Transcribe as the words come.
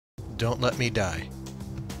Don't Let Me Die.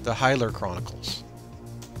 The Heiler Chronicles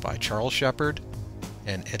by Charles Shepard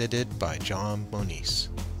and edited by John Moniz.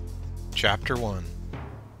 Chapter 1.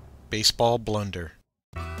 Baseball Blunder.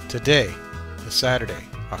 Today is Saturday,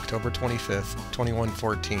 October 25th,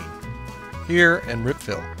 2114. Here in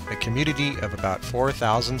Ripville, a community of about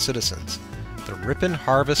 4,000 citizens, the Ripon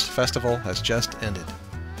Harvest Festival has just ended.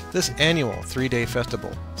 This annual 3-day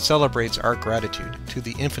festival celebrates our gratitude to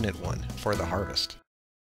the Infinite One for the harvest.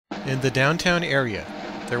 In the downtown area,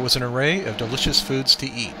 there was an array of delicious foods to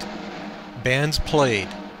eat. Bands played.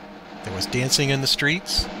 There was dancing in the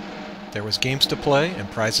streets. There was games to play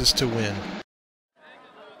and prizes to win.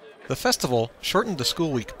 The festival shortened the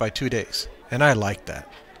school week by 2 days, and I liked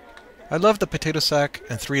that. I loved the potato sack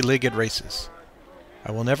and three-legged races.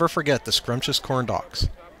 I will never forget the scrumptious corn dogs.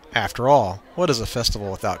 After all, what is a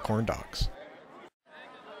festival without corn dogs?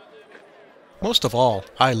 Most of all,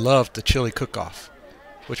 I loved the chili cook-off,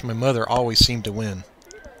 which my mother always seemed to win.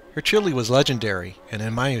 Her chili was legendary, and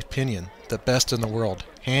in my opinion, the best in the world,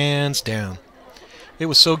 hands down. It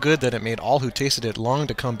was so good that it made all who tasted it long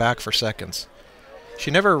to come back for seconds.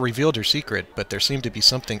 She never revealed her secret, but there seemed to be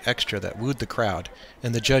something extra that wooed the crowd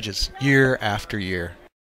and the judges year after year.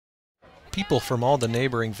 People from all the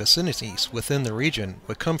neighboring vicinities within the region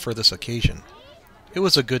would come for this occasion. It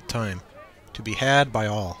was a good time, to be had by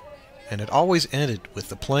all, and it always ended with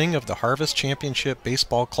the playing of the Harvest Championship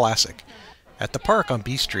Baseball Classic at the park on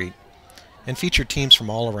B Street, and featured teams from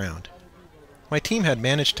all around. My team had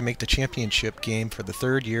managed to make the championship game for the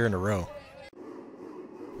 3rd year in a row.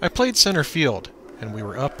 I played center field, and we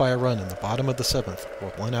were up by a run in the bottom of the 7th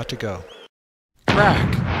with 1 out to go.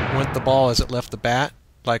 Crack went the ball as it left the bat,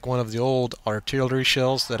 like one of the old artillery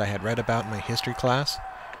shells that I had read about in my history class.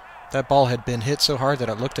 That ball had been hit so hard that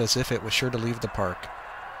it looked as if it was sure to leave the park.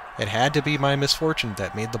 It had to be my misfortune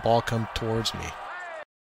that made the ball come towards me.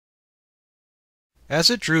 As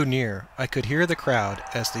it drew near, I could hear the crowd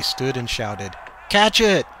as they stood and shouted, "Catch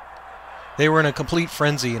it!" They were in a complete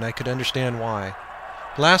frenzy, and I could understand why.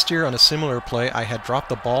 Last year on a similar play, I had dropped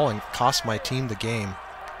the ball and cost my team the game.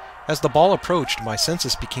 As the ball approached, my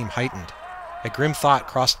senses became heightened. A grim thought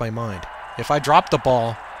crossed my mind. If I dropped the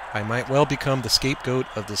ball, I might well become the scapegoat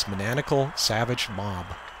of this maniacal, savage mob.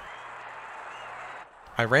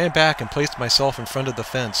 I ran back and placed myself in front of the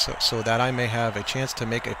fence so that I may have a chance to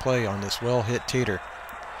make a play on this well-hit tater.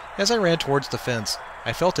 As I ran towards the fence,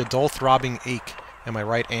 I felt a dull throbbing ache in my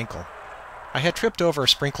right ankle. I had tripped over a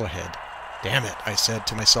sprinkler head. "Damn it," I said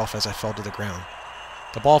to myself as I fell to the ground.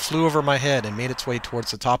 The ball flew over my head and made its way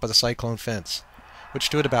towards the top of the cyclone fence, which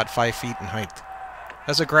stood about 5 feet in height.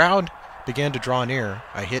 As the crowd began to draw near,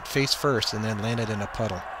 I hit face first and then landed in a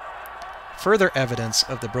puddle. Further evidence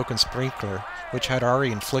of the broken sprinkler, which had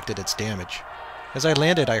already inflicted its damage. As I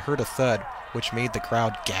landed, I heard a thud, which made the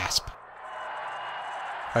crowd gasp.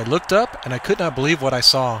 I looked up, and I could not believe what I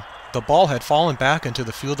saw. The ball had fallen back into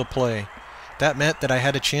the field of play. That meant that I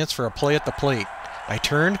had a chance for a play at the plate. I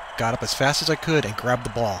turned, got up as fast as I could, and grabbed the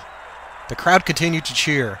ball. The crowd continued to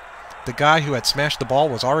cheer. The guy who had smashed the ball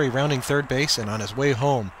was already rounding third base and on his way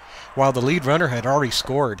home, while the lead runner had already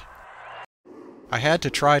scored. I had to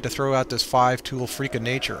try to throw out this 5-tool freak of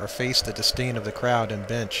nature or face the disdain of the crowd and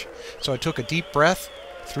bench, so I took a deep breath,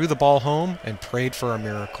 threw the ball home, and prayed for a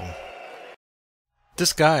miracle.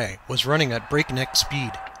 This guy was running at breakneck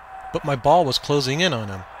speed, but my ball was closing in on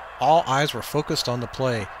him. All eyes were focused on the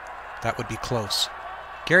play. That would be close.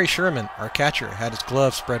 Gary Sherman, our catcher, had his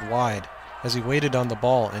gloves spread wide as he waited on the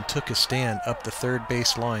ball and took his stand up the third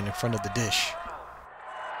base line in front of the dish.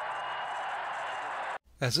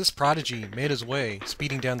 As this prodigy made his way,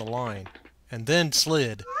 speeding down the line, and then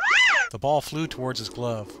slid, the ball flew towards his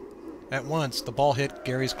glove. At once, the ball hit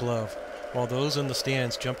Gary's glove, while those in the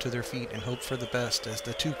stands jumped to their feet and hoped for the best as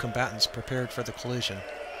the two combatants prepared for the collision.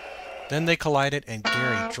 Then they collided, and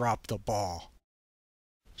Gary dropped the ball.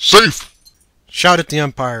 "Safe!" shouted the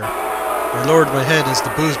umpire. I lowered my head as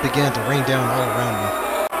the boos began to rain down all around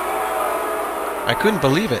me. I couldn't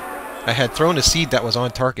believe it. I had thrown a seed that was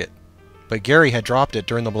on target, but Gary had dropped it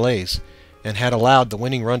during the blaze and had allowed the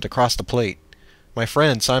winning run to cross the plate. My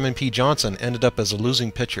friend Simon P. Johnson ended up as a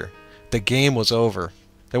losing pitcher. The game was over.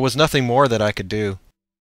 There was nothing more that I could do.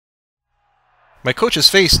 My coach's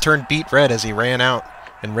face turned beet red as he ran out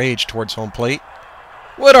and raged towards home plate.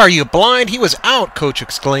 "What are you, blind? He was out!" Coach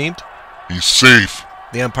exclaimed. "He's safe,"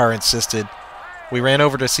 the umpire insisted. We ran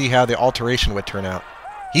over to see how the alteration would turn out.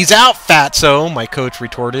 "He's out, fatso!" my coach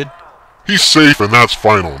retorted. "He's safe, and that's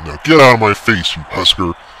final. Now get out of my face, you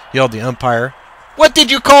husker," yelled the umpire. "What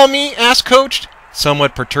did you call me?" asked Coach,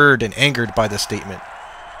 somewhat perturbed and angered by the statement.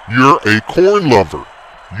 "You're a corn lover.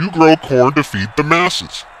 You grow corn to feed the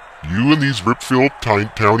masses. You and these Ripville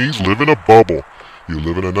townies live in a bubble. You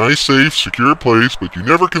live in a nice, safe, secure place, but you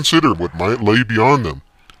never consider what might lay beyond them.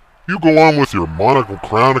 You go on with your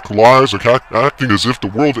monochronic lives, acting as if the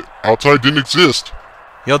world outside didn't exist,"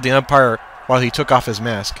 yelled the umpire while he took off his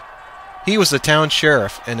mask. He was the town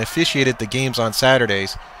sheriff and officiated the games on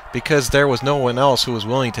Saturdays because there was no one else who was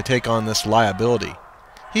willing to take on this liability.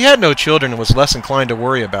 He had no children and was less inclined to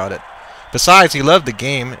worry about it. Besides, he loved the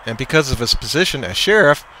game, and because of his position as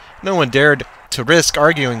sheriff, no one dared to risk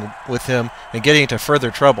arguing with him and getting into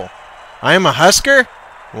further trouble. "I am a Husker?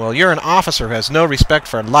 Well, you're an officer who has no respect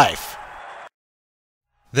for life."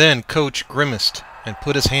 Then Coach grimaced and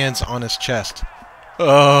put his hands on his chest.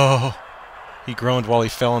 "Oh," he groaned while he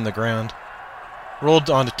fell on the ground, rolled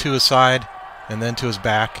onto his side, and then to his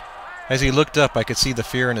back. As he looked up, I could see the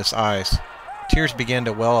fear in his eyes. Tears began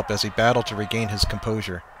to well up as he battled to regain his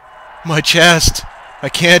composure. "My chest! I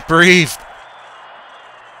can't breathe!"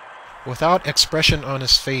 Without expression on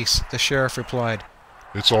his face, the sheriff replied,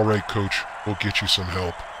 "It's all right, Coach. We'll get you some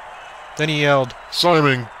help." Then he yelled,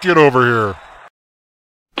 "Simon, get over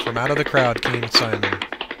here!" From out of the crowd came Simon.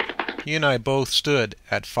 He and I both stood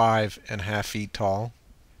at 5.5 feet tall.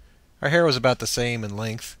 Our hair was about the same in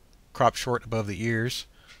length, cropped short above the ears,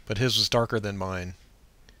 but his was darker than mine.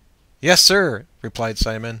 "Yes, sir," replied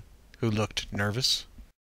Simon, who looked nervous.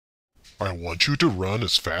 "I want you to run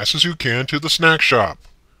as fast as you can to the snack shop.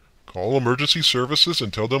 Call emergency services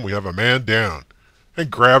and tell them we have a man down. And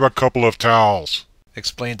grab a couple of towels,"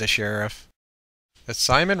 explained the sheriff. As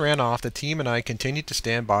Simon ran off, the team and I continued to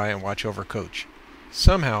stand by and watch over Coach,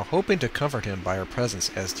 somehow hoping to comfort him by our presence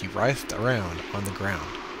as he writhed around on the ground.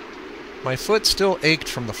 My foot still ached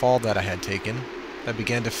from the fall that I had taken. I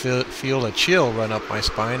began to feel a chill run up my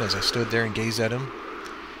spine as I stood there and gazed at him.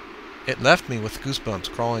 It left me with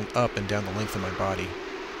goosebumps crawling up and down the length of my body.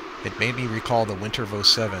 It made me recall the winter of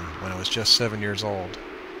 '07 when I was just 7 years old.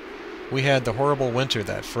 We had the horrible winter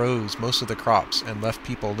that froze most of the crops and left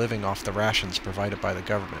people living off the rations provided by the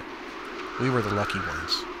government. We were the lucky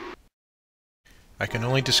ones. I can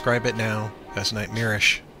only describe it now as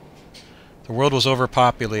nightmarish. The world was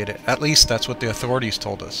overpopulated, at least that's what the authorities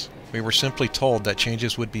told us. We were simply told that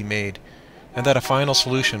changes would be made, and that a final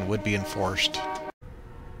solution would be enforced.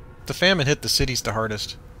 The famine hit the cities the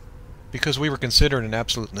hardest. Because we were considered an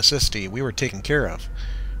absolute necessity, we were taken care of.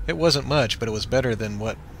 It wasn't much, but it was better than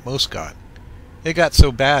what most got. It got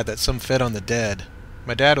so bad that some fed on the dead.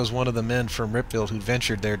 My dad was one of the men from Ripville who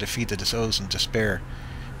ventured there to feed the disposed in despair.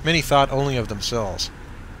 Many thought only of themselves.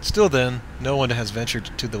 Still then, no one has ventured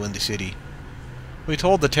to the Windy City. We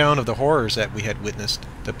told the town of the horrors that we had witnessed.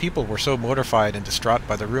 The people were so mortified and distraught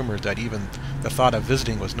by the rumors that even the thought of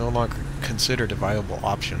visiting was no longer considered a viable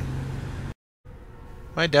option.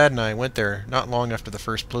 My dad and I went there not long after the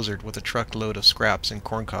first blizzard with a truckload of scraps and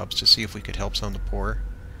corn cobs to see if we could help some of the poor.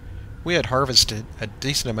 We had harvested a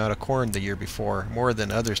decent amount of corn the year before, more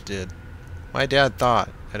than others did. My dad thought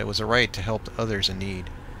that it was a right to help others in need.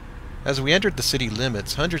 As we entered the city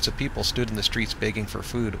limits, hundreds of people stood in the streets begging for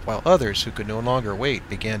food, while others, who could no longer wait,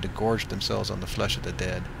 began to gorge themselves on the flesh of the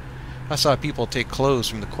dead. I saw people take clothes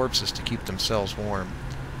from the corpses to keep themselves warm.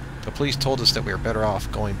 The police told us that we were better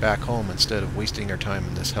off going back home instead of wasting our time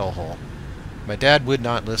in this hellhole. My dad would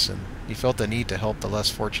not listen. He felt the need to help the less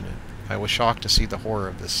fortunate. I was shocked to see the horror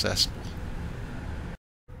of this cesspool.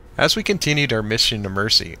 As we continued our mission of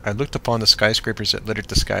mercy, I looked upon the skyscrapers that littered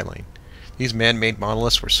the skyline. These man-made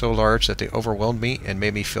monoliths were so large that they overwhelmed me and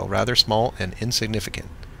made me feel rather small and insignificant.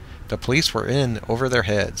 The police were in over their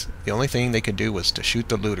heads. The only thing they could do was to shoot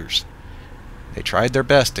the looters. They tried their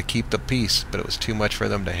best to keep the peace, but it was too much for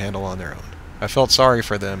them to handle on their own. I felt sorry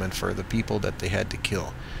for them and for the people that they had to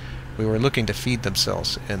kill. We were looking to feed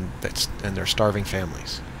themselves and their starving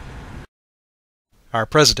families. Our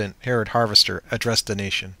president, Harrad Harvester, addressed the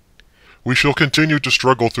nation. "We shall continue to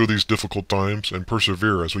struggle through these difficult times and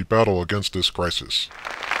persevere as we battle against this crisis."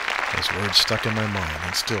 Those words stuck in my mind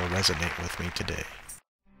and still resonate with me today.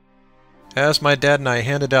 As my dad and I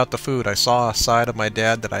handed out the food, I saw a side of my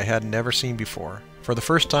dad that I had never seen before. For the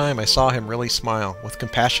first time, I saw him really smile, with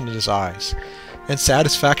compassion in his eyes, and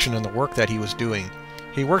satisfaction in the work that he was doing.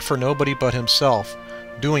 He worked for nobody but himself,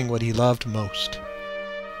 doing what he loved most.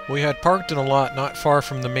 We had parked in a lot not far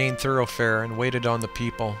from the main thoroughfare and waited on the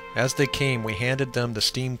people. As they came, we handed them the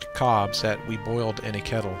steamed cobs that we boiled in a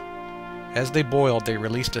kettle. As they boiled, they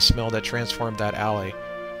released a smell that transformed that alley,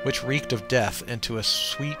 which reeked of death, into a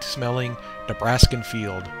sweet-smelling Nebraskan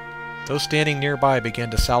field. Those standing nearby began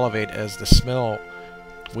to salivate as the smell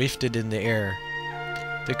wafted in the air.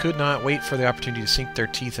 They could not wait for the opportunity to sink their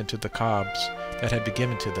teeth into the cobs that had been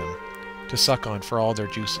given to them, to suck on for all their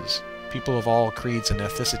juices. People of all creeds and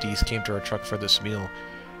ethnicities came to our truck for this meal.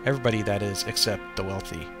 Everybody, that is, except the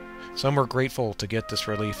wealthy. Some were grateful to get this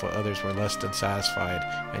relief, while others were less than satisfied,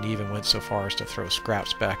 and even went so far as to throw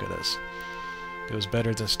scraps back at us. It was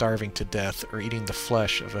better than starving to death or eating the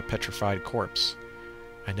flesh of a petrified corpse.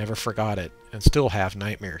 I never forgot it, and still have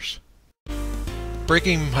nightmares.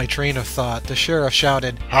 Breaking my train of thought, the sheriff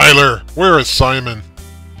shouted, Heiler, where is Simon?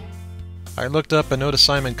 I looked up and noticed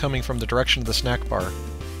Simon coming from the direction of the snack bar.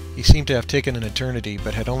 He seemed to have taken an eternity,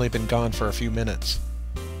 but had only been gone for a few minutes.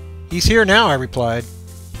 He's here now, I replied.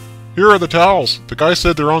 Here are the towels. The guy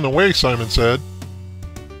said they're on the way, Simon said.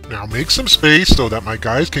 Now make some space so that my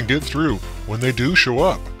guys can get through when they do show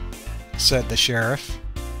up, said the sheriff.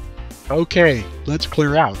 Okay, let's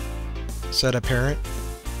clear out, said a parent.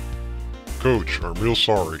 Coach, I'm real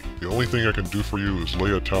sorry. The only thing I can do for you is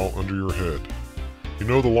lay a towel under your head. You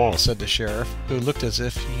know the law, said the sheriff, who looked as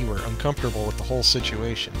if he were uncomfortable with the whole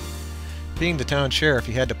situation. Being the town sheriff,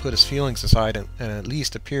 he had to put his feelings aside and at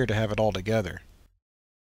least appear to have it all together.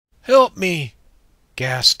 Help me,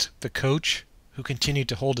 gasped the coach, who continued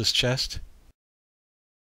to hold his chest.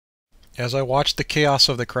 As I watched the chaos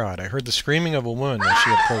of the crowd, I heard the screaming of a woman as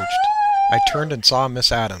she approached. I turned and saw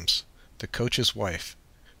Miss Adams, the coach's wife.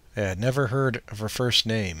 I had never heard of her first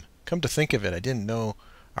name. Come to think of it, I didn't know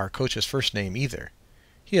our coach's first name either.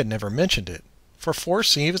 He had never mentioned it. For 4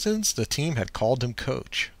 seasons, the team had called him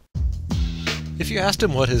Coach. If you asked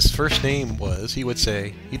him what his first name was, he would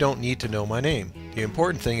say, "You don't need to know my name. The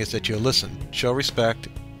important thing is that you listen, show respect,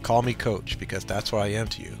 call me Coach, because that's what I am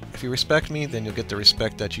to you. If you respect me, then you'll get the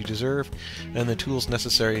respect that you deserve and the tools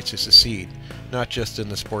necessary to succeed, not just in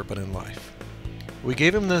the sport but in life." We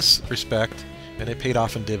gave him this respect, and it paid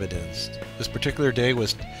off in dividends. This particular day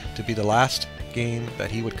was to be the last game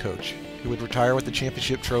that he would coach. He would retire with the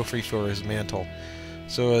championship trophy for his mantle,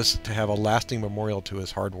 so as to have a lasting memorial to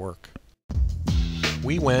his hard work.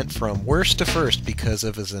 We went from worst to first because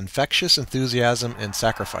of his infectious enthusiasm and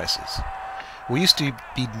sacrifices. We used to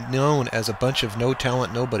be known as a bunch of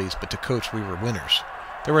no-talent nobodies, but to Coach we were winners.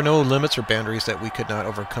 There were no limits or boundaries that we could not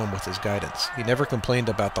overcome with his guidance. He never complained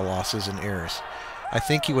about the losses and errors. I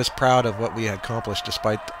think he was proud of what we had accomplished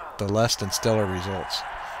despite the less than stellar results.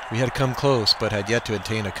 We had come close, but had yet to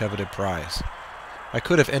attain a coveted prize. I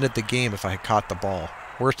could have ended the game if I had caught the ball.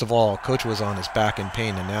 Worst of all, Coach was on his back in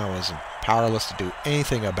pain and now was powerless to do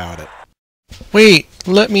anything about it. "Wait,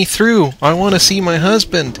 let me through! I want to see my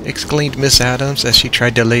husband!" exclaimed Miss Adams as she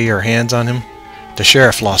tried to lay her hands on him. The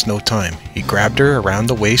sheriff lost no time. He grabbed her around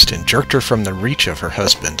the waist and jerked her from the reach of her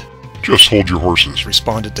husband. Just hold your horses,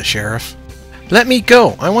 responded the sheriff. "Let me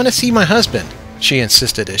go! I want to see my husband!" she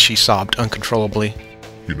insisted as she sobbed uncontrollably.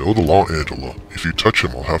 You know the law, Angela. If you touch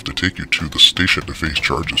him, I'll have to take you to the station to face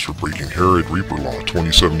charges for breaking Harrad Reaper Law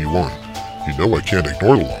 2071. You know I can't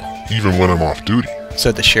ignore the law, even when I'm off duty,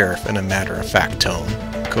 said the sheriff in a matter-of-fact tone.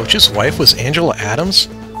 Coach's wife was Angela Adams?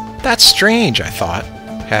 That's strange, I thought.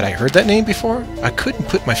 Had I heard that name before? I couldn't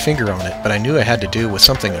put my finger on it, but I knew it had to do with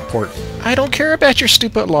something important. "I don't care about your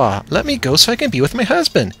stupid law. Let me go so I can be with my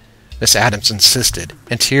husband," Miss Adams insisted,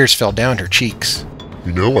 and tears fell down her cheeks.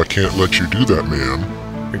 You know I can't let you do that, ma'am,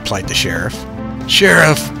 replied the sheriff.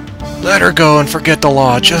 "Sheriff, let her go and forget the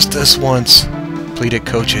law just this once," pleaded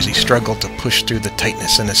Coach as he struggled to push through the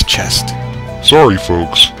tightness in his chest. Sorry,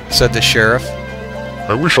 folks, said the sheriff.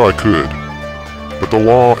 I wish I could, but the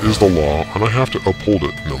law is the law, and I have to uphold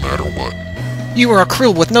it no matter what. "You are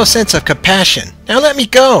cruel with no sense of compassion. Now let me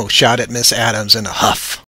go," shouted Miss Adams in a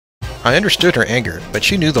huff. I understood her anger, but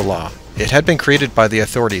she knew the law. It had been created by the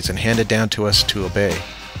authorities and handed down to us to obey.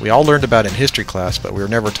 We all learned about it in history class, but we were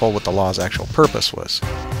never told what the law's actual purpose was.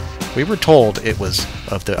 We were told it was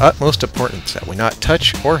of the utmost importance that we not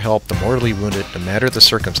touch or help the mortally wounded no matter the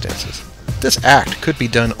circumstances. This act could be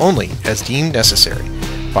done only as deemed necessary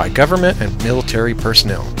by government and military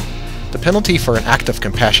personnel. The penalty for an act of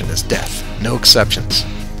compassion is death, no exceptions.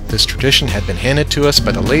 This tradition had been handed to us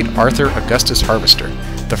by the late Arthur Augustus Harvester,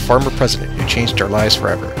 the former president who changed our lives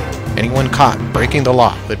forever. Anyone caught breaking the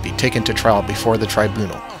law would be taken to trial before the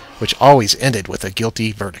tribunal, which always ended with a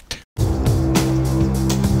guilty verdict.